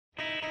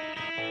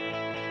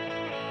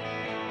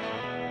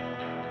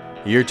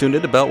You're tuned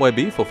into Beltway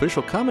Beef,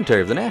 official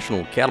commentary of the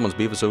National Cattlemen's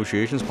Beef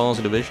Association's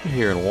Policy Division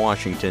here in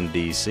Washington,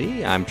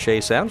 D.C. I'm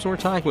Chase Adams, and we're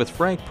talking with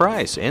Frank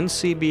Price,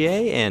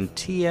 NCBA and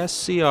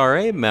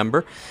TSCRA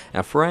member.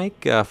 Now,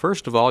 Frank,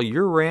 first of all,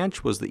 your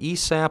ranch was the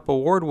ESAP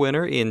Award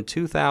winner in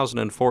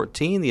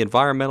 2014, the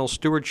Environmental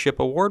Stewardship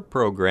Award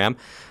Program.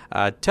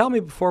 Tell me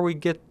before we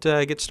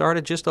get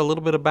started just a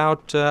little bit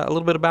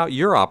about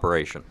your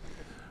operation.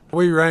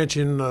 We ranch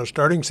in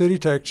Starting City,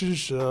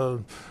 Texas.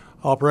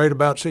 Operate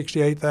about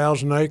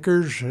 68,000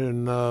 acres,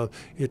 and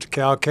it's a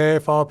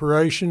cow-calf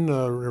operation,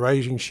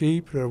 raising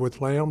sheep with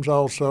lambs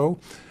also.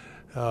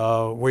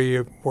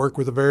 We work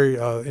with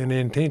an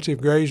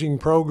intensive grazing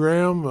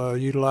program,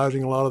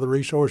 utilizing a lot of the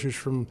resources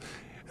from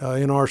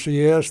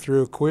NRCS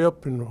through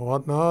EQIP and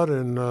whatnot,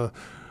 and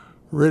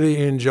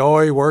really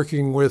enjoy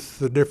working with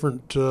the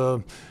different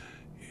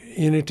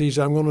entities,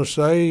 I'm going to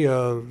say,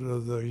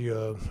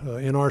 the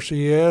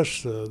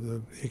NRCS,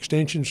 the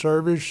Extension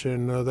Service,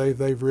 and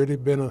they've really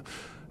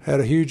had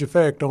a huge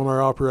effect on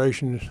our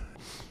operations.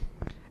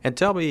 And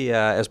tell me,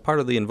 as part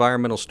of the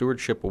Environmental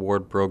Stewardship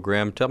Award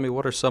Program, tell me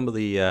what are some of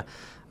the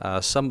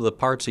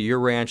parts of your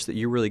ranch that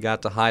you really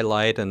got to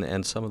highlight,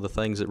 and some of the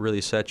things that really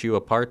set you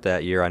apart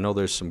that year. I know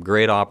there's some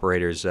great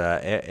operators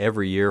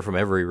every year from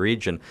every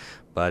region,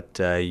 but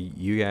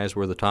you guys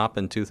were the top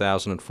in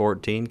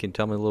 2014. Can you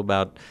tell me a little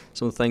about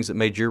some of the things that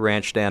made your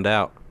ranch stand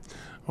out?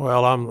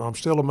 Well, I'm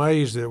still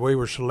amazed that we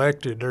were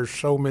selected. There's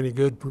so many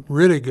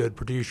really good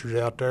producers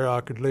out there.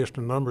 I could list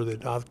a number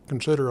that I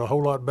consider a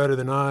whole lot better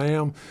than I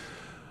am.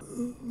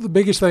 The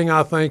biggest thing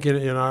I think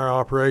in our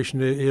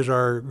operation is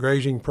our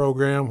grazing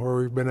program, where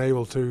we've been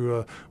able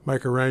to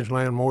make our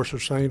rangeland more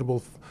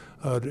sustainable,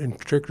 in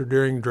particular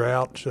during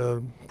drought,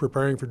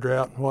 preparing for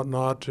drought and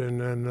whatnot.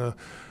 And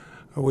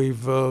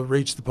we've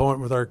reached the point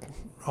with our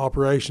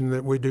operation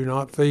that we do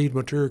not feed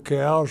mature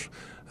cows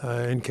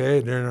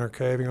during our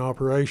calving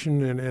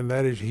operation, and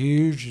that is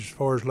huge as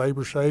far as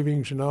labor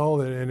savings and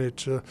all, and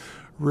it's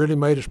really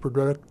made us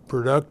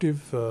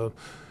productive.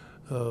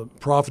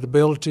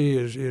 Profitability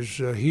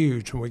is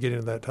huge when we get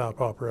into that type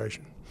of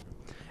operation.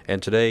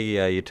 And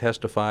today you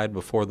testified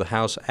before the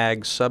House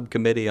Ag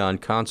Subcommittee on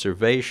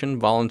Conservation,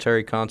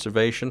 Voluntary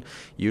Conservation,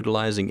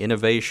 utilizing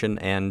innovation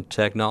and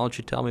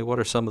technology. Tell me, what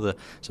are some of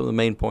the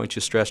main points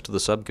you stressed to the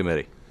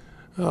subcommittee?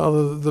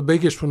 The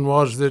biggest one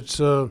was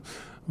that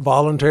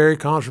voluntary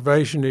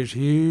conservation is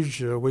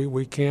huge.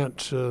 We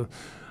can't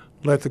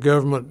let the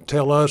government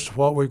tell us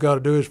what we've got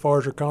to do as far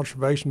as our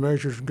conservation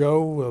measures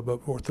go, but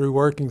through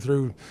working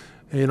through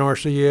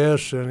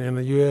NRCS and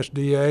the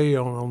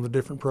USDA on the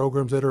different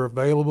programs that are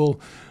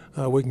available,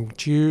 we can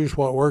choose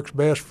what works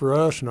best for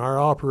us and our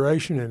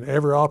operation, and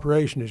every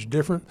operation is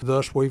different.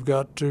 Thus, we've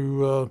got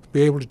to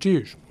be able to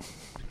choose.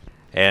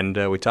 And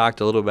we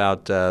talked a little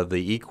about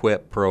the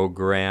EQIP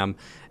program,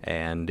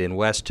 and in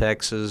West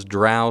Texas,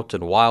 drought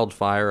and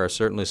wildfire are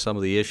certainly some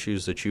of the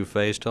issues that you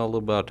face. Tell a little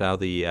about how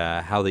the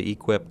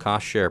EQIP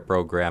cost share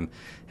program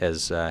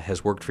has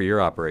worked for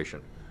your operation.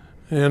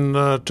 In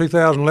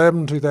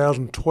 2011,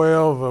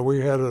 2012, we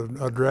had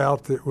a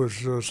drought that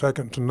was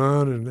second to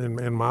none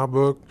in my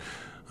book.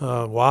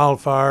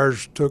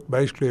 Wildfires took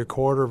basically a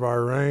quarter of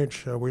our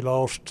ranch. We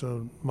lost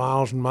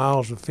miles and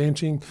miles of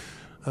fencing.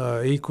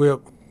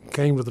 EQIP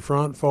came to the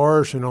front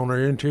for us, and on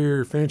their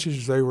interior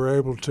fences, they were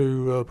able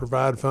to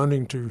provide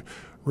funding to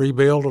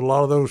rebuild a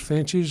lot of those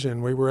fences,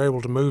 and we were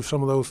able to move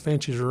some of those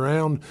fences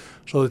around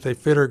so that they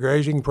fit our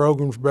grazing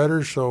programs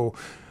better. So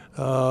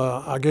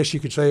I guess you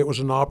could say it was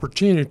an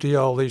opportunity,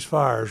 all these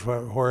fires,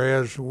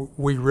 whereas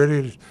we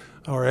really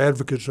are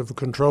advocates of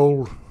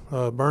controlled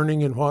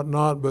burning and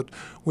whatnot, but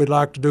we'd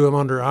like to do them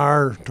under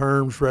our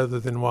terms rather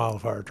than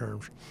wildfire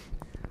terms.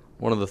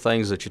 One of the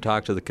things that you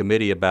talked to the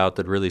committee about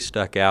that really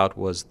stuck out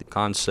was the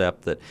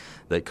concept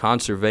that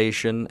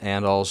conservation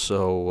and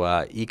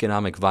also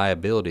economic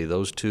viability,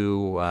 those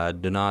two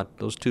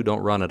don't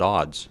run at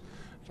odds.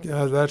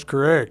 That's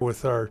correct.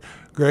 With our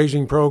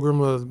grazing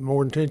program,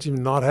 more intensive,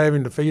 not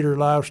having to feed our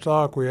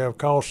livestock, we have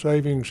cost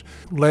savings,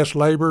 less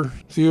labor,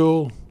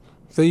 fuel,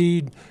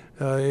 feed.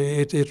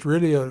 It's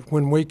really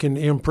when we can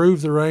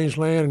improve the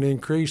rangeland and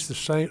increase the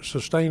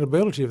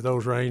sustainability of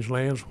those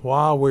rangelands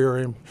while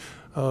we're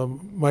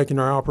making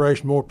our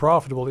operation more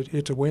profitable,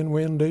 it's a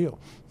win-win deal.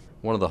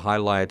 One of the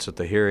highlights at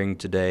the hearing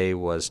today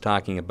was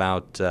talking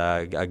about,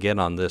 again,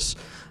 on this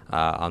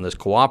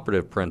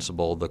cooperative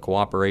principle, the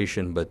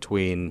cooperation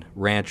between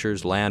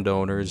ranchers,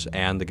 landowners,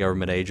 and the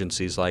government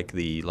agencies like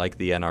the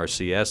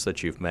NRCS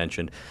that you've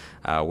mentioned.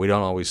 We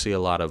don't always see a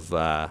lot of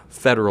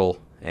federal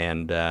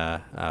and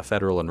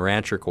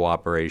rancher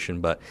cooperation,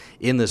 but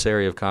in this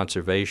area of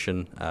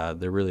conservation,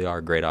 there really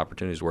are great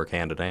opportunities to work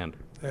hand in hand.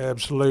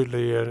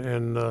 Absolutely,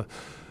 and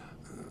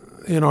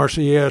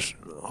NRCS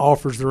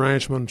offers the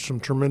ranchmen some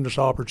tremendous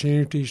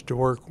opportunities to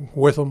work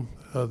with them.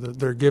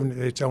 They're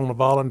given it's on a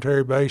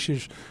voluntary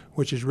basis,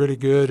 which is really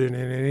good, and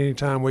any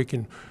time we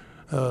can,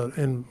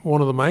 and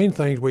one of the main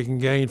things we can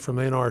gain from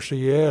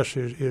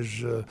NRCS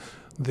is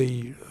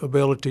the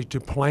ability to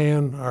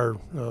plan our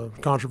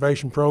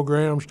conservation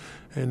programs,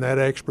 and that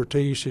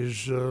expertise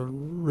is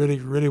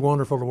really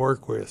wonderful to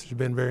work with. It's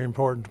been very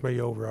important to me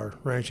over our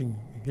ranching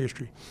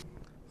history.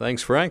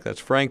 Thanks, Frank.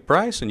 That's Frank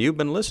Price, and you've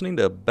been listening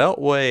to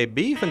Beltway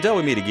Beef. Until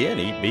we meet again,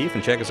 eat beef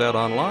and check us out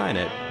online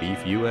at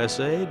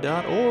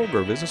beefusa.org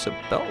or visit us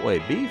at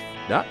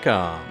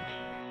beltwaybeef.com.